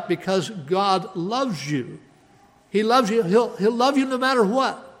messing up because God loves you. He loves you. He'll love you no matter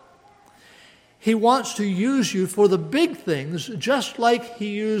what. He wants to use you for the big things, just like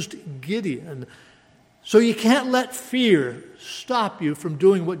he used Gideon. So you can't let fear stop you from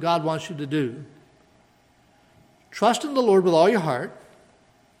doing what God wants you to do. Trust in the Lord with all your heart.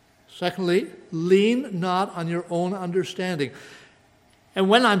 Secondly, lean not on your own understanding. And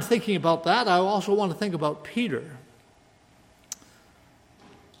when I'm thinking about that, I also want to think about Peter.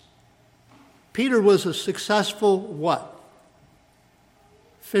 Peter was a successful what?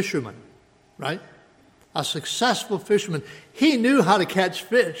 Fisherman, right? A successful fisherman. He knew how to catch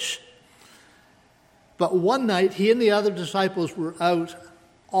fish. But one night, he and the other disciples were out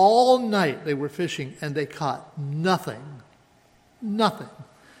all night. They were fishing, and they caught nothing. Nothing.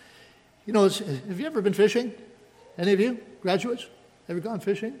 You know, have you ever been fishing? Any of you, graduates? Ever gone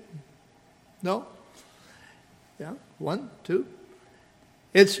fishing? No? Yeah? 1, 2?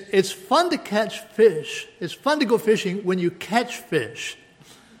 It's fun to catch fish. It's fun to go fishing when you catch fish.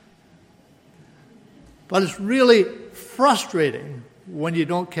 But it's really frustrating when you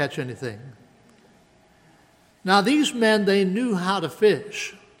don't catch anything. Now, these men, they knew how to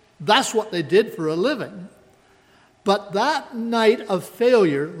fish. That's what they did for a living. But that night of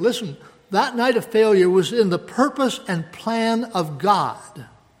failure, listen, that night of failure was in the purpose and plan of God.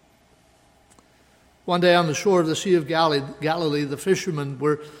 One day on the shore of the Sea of Galilee, the fishermen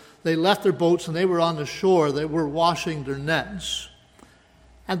they left their boats and they were on the shore. They were washing their nets.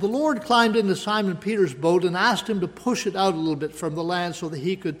 And the Lord climbed into Simon Peter's boat and asked him to push it out a little bit from the land so that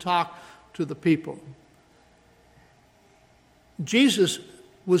he could talk to the people. Jesus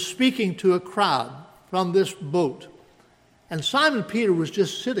was speaking to a crowd from this boat. And Simon Peter was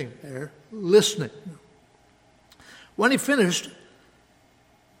just sitting there listening. When he finished,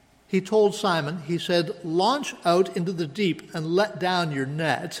 he told Simon, he said, "Launch out into the deep and let down your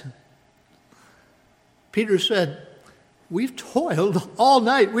net." Peter said, "We've toiled all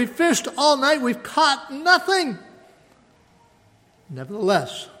night. We've fished all night. We've caught nothing."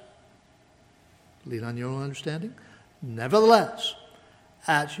 Nevertheless, lean on your own understanding. Nevertheless,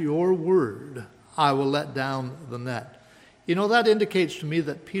 at your word, I will let down the net. You know, that indicates to me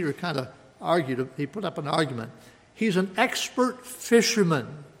that Peter kind of argued. He put up an argument. He's an expert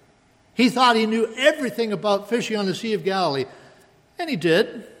fisherman. He thought he knew everything about fishing on the Sea of Galilee, and he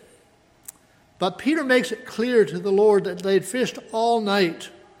did. But Peter makes it clear to the Lord that they'd fished all night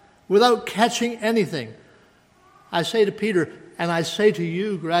without catching anything. I say to Peter, and I say to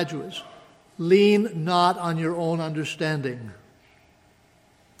you, graduates, lean not on your own understanding.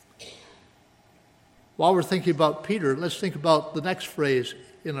 While we're thinking about Peter, let's think about the next phrase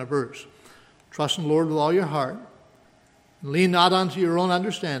in our verse. Trust in the Lord with all your heart. Lean not unto your own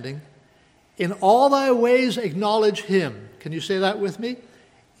understanding. In all thy ways acknowledge him. Can you say that with me?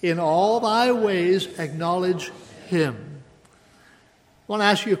 In all thy ways acknowledge him. I want to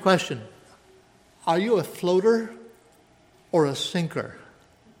ask you a question. Are you a floater or a sinker?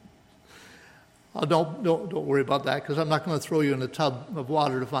 Oh, don't worry about that, because I'm not going to throw you in a tub of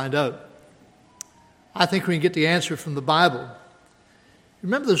water to find out. I think we can get the answer from the Bible.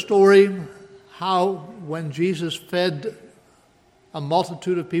 Remember the story how when Jesus fed a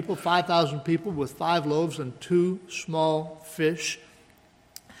multitude of people, 5,000 people with 5 loaves and 2 small fish?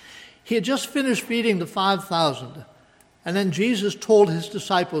 He had just finished feeding the 5,000, and then Jesus told his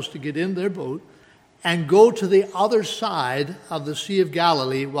disciples to get in their boat and go to the other side of the Sea of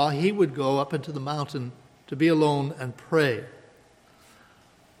Galilee while he would go up into the mountain to be alone and pray.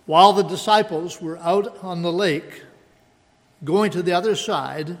 While the disciples were out on the lake, going to the other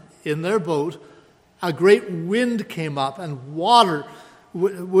side in their boat, a great wind came up and water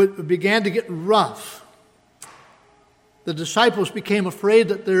began to get rough. The disciples became afraid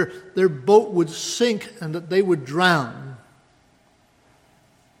that their boat would sink and that they would drown.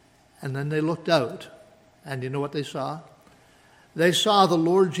 And then they looked out, and you know what they saw? They saw the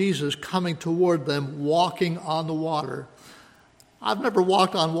Lord Jesus coming toward them, walking on the water. I've never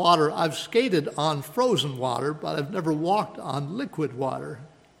walked on water. I've skated on frozen water, but I've never walked on liquid water.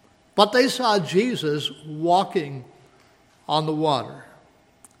 But they saw Jesus walking on the water.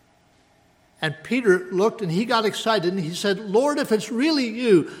 And Peter looked and he got excited and he said, "Lord, if it's really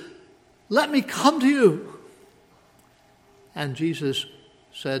you, let me come to you." And Jesus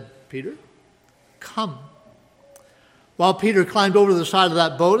said, "Peter, come." Well, Peter climbed over to the side of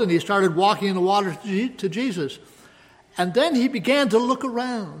that boat and he started walking in the water to Jesus. And then he began to look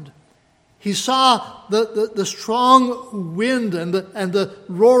around. He saw the strong wind and the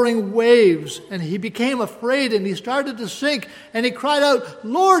roaring waves, and he became afraid and he started to sink, and he cried out,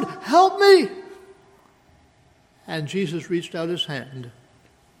 "Lord, help me!" And Jesus reached out his hand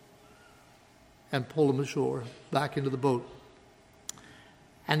and pulled him ashore, back into the boat.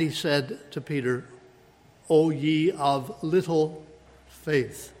 And he said to Peter, "O ye of little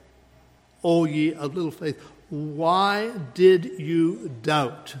faith, O ye of little faith, why did you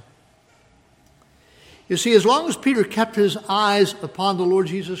doubt?" You see, as long as Peter kept his eyes upon the Lord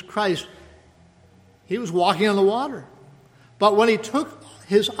Jesus Christ, he was walking on the water. But when he took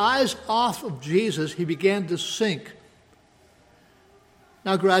his eyes off of Jesus, he began to sink.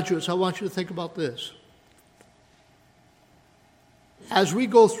 Now, graduates, I want you to think about this. As we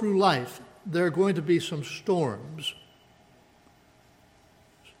go through life, there are going to be some storms.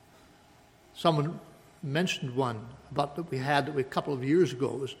 Someone mentioned one that we had a couple of years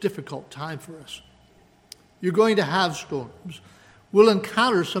ago. It was a difficult time for us. You're going to have storms. We'll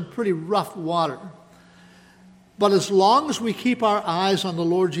encounter some pretty rough water. But as long as we keep our eyes on the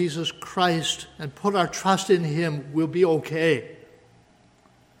Lord Jesus Christ and put our trust in him, we'll be okay.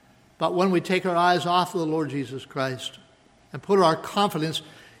 But when we take our eyes off of the Lord Jesus Christ and put our confidence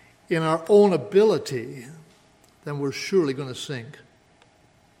in our own ability, then we're surely going to sink.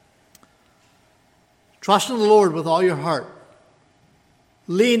 Trust in the Lord with all your heart.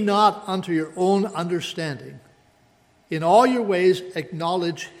 Lean not unto your own understanding. In all your ways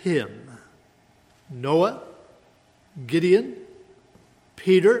acknowledge him. Noah, Gideon,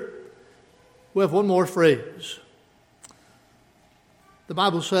 Peter. We have one more phrase. The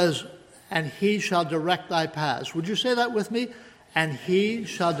Bible says, "And he shall direct thy paths." Would you say that with me? "And he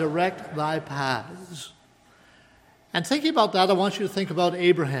shall direct thy paths." And thinking about that, I want you to think about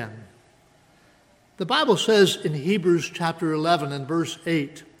Abraham. The Bible says in Hebrews chapter 11 and verse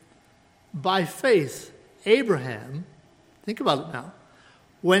 8, by faith, Abraham, think about it now,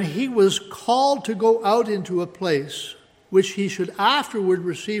 when he was called to go out into a place which he should afterward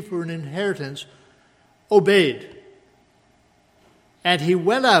receive for an inheritance, obeyed. And he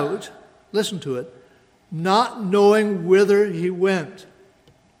went out, listen to it, not knowing whither he went.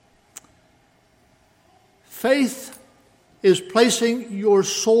 Faith is placing your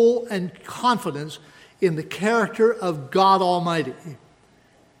soul and confidence in the character of God Almighty.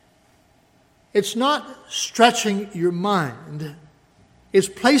 It's not stretching your mind. It's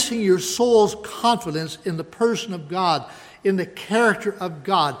placing your soul's confidence in the person of God, in the character of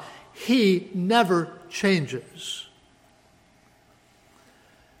God. He never changes.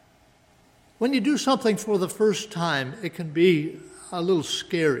 When you do something for the first time, it can be a little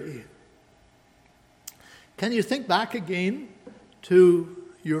scary. Can you think back again to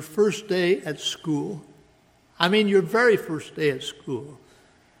your first day at school? I mean, your very first day at school.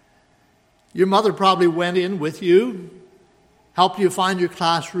 Your mother probably went in with you, helped you find your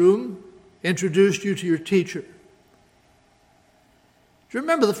classroom, introduced you to your teacher. Do you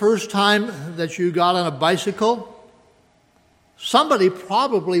remember the first time that you got on a bicycle? Somebody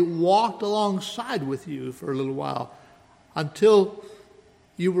probably walked alongside with you for a little while until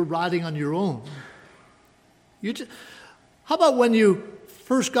you were riding on your own. How about when you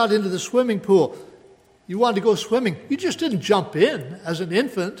first got into the swimming pool? You wanted to go swimming. You just didn't jump in as an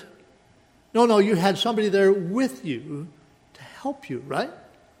infant. No, you had somebody there with you to help you, right?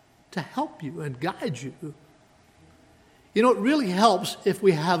 To help you and guide you. You know, it really helps if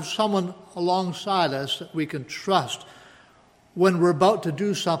we have someone alongside us that we can trust when we're about to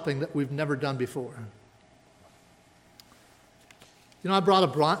do something that we've never done before. You know, I brought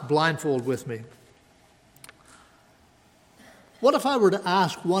a blindfold with me. What if I were to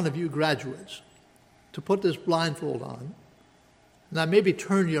ask one of you graduates to put this blindfold on, and I maybe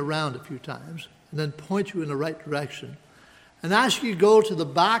turn you around a few times, and then point you in the right direction, and ask you to go to the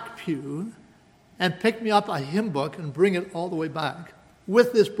back pew and pick me up a hymn book and bring it all the way back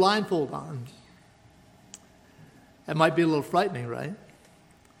with this blindfold on? It might be a little frightening, right?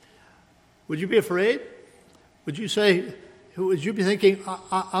 Would you be afraid? Would you be thinking,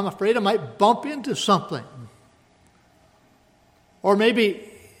 I'm afraid I might bump into something? Or maybe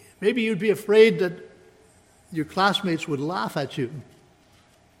you'd be afraid that your classmates would laugh at you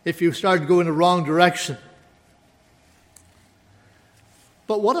if you started going the wrong direction.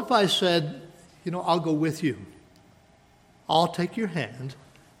 But what if I said, I'll go with you. I'll take your hand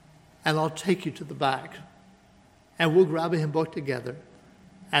and I'll take you to the back. And we'll grab a hymn book together,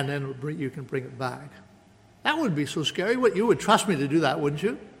 and then you can bring it back. That wouldn't be so scary. You would trust me to do that, wouldn't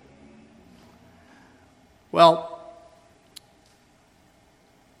you? Well,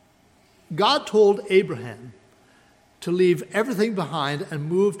 God told Abraham to leave everything behind and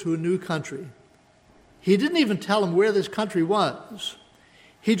move to a new country. He didn't even tell him where this country was.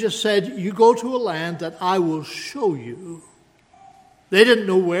 He just said, you go to a land that I will show you. They didn't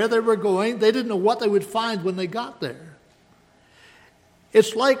know where they were going. They didn't know what they would find when they got there.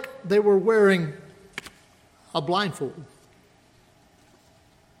 It's like they were wearing a blindfold.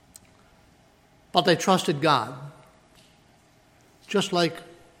 But they trusted God, just like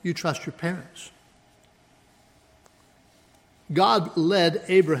you trust your parents. God led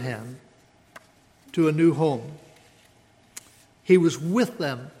Abraham to a new home. He was with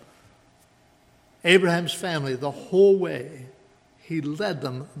them, Abraham's family, the whole way. He led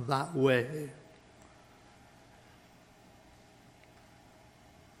them that way.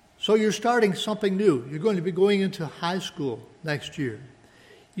 So you're starting something new. You're going to be going into high school next year.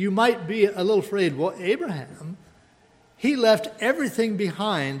 You might be a little afraid. Well, Abraham, he left everything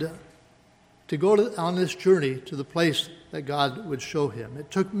behind to go on this journey to the place that God would show him. It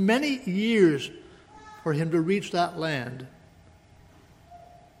took many years for him to reach that land,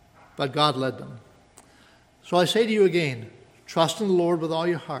 but God led them. So I say to you again, trust in the Lord with all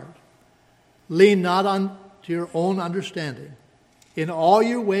your heart. Lean not on to your own understanding. In all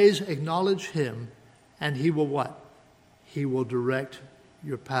your ways acknowledge him, and he will what? He will direct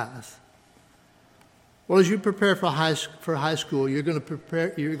your path. Well, as you prepare for high school, you're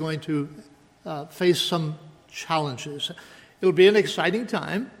going to face some challenges. It'll be an exciting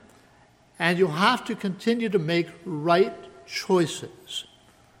time, and you'll have to continue to make right choices.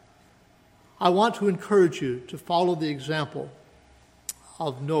 I want to encourage you to follow the example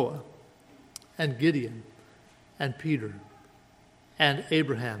of Noah and Gideon and Peter and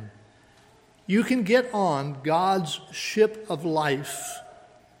Abraham. You can get on God's ship of life.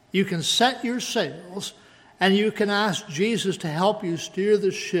 You can set your sails, and you can ask Jesus to help you steer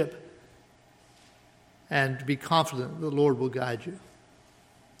the ship and be confident the Lord will guide you.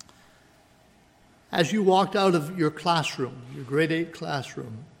 As you walked out of your classroom, your grade 8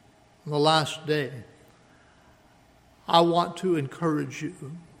 classroom, on the last day, I want to encourage you.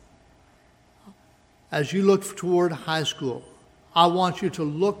 As you look toward high school, I want you to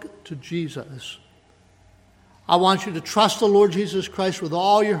look to Jesus. I want you to trust the Lord Jesus Christ with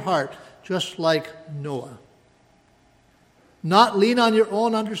all your heart, just like Noah. Not lean on your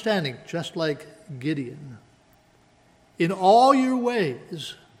own understanding, just like Gideon. In all your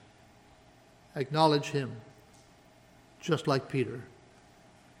ways, acknowledge him, just like Peter.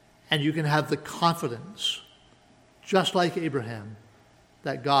 And you can have the confidence, just like Abraham,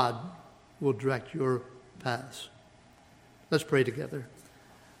 that God will direct your paths. Let's pray together.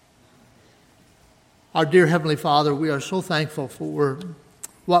 Our dear Heavenly Father, we are so thankful for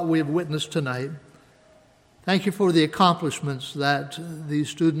what we have witnessed tonight. Thank you for the accomplishments that these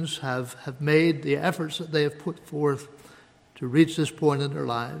students have made, the efforts that they have put forth to reach this point in their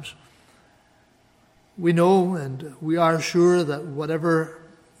lives. We know and we are sure that whatever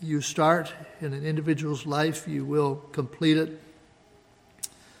you start in an individual's life, you will complete it.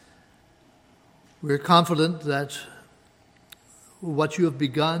 We're confident that what you have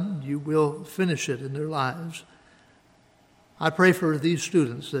begun, you will finish it in their lives. I pray for these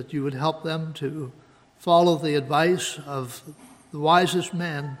students that you would help them to follow the advice of the wisest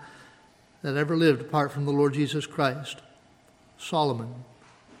man that ever lived apart from the Lord Jesus Christ, Solomon.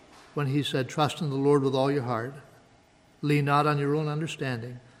 when he said, "Trust in the Lord with all your heart. Lean not on your own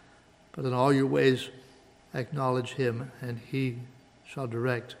understanding, but in all your ways acknowledge him, and he shall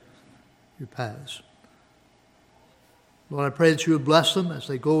direct your paths." Lord, I pray that you would bless them as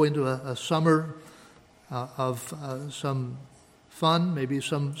they go into a summer of some fun, maybe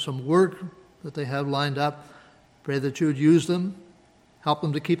some work that they have lined up. Pray that you would use them, help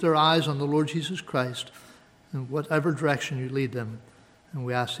them to keep their eyes on the Lord Jesus Christ in whatever direction you lead them. And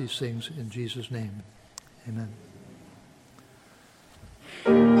we ask these things in Jesus' name. Amen.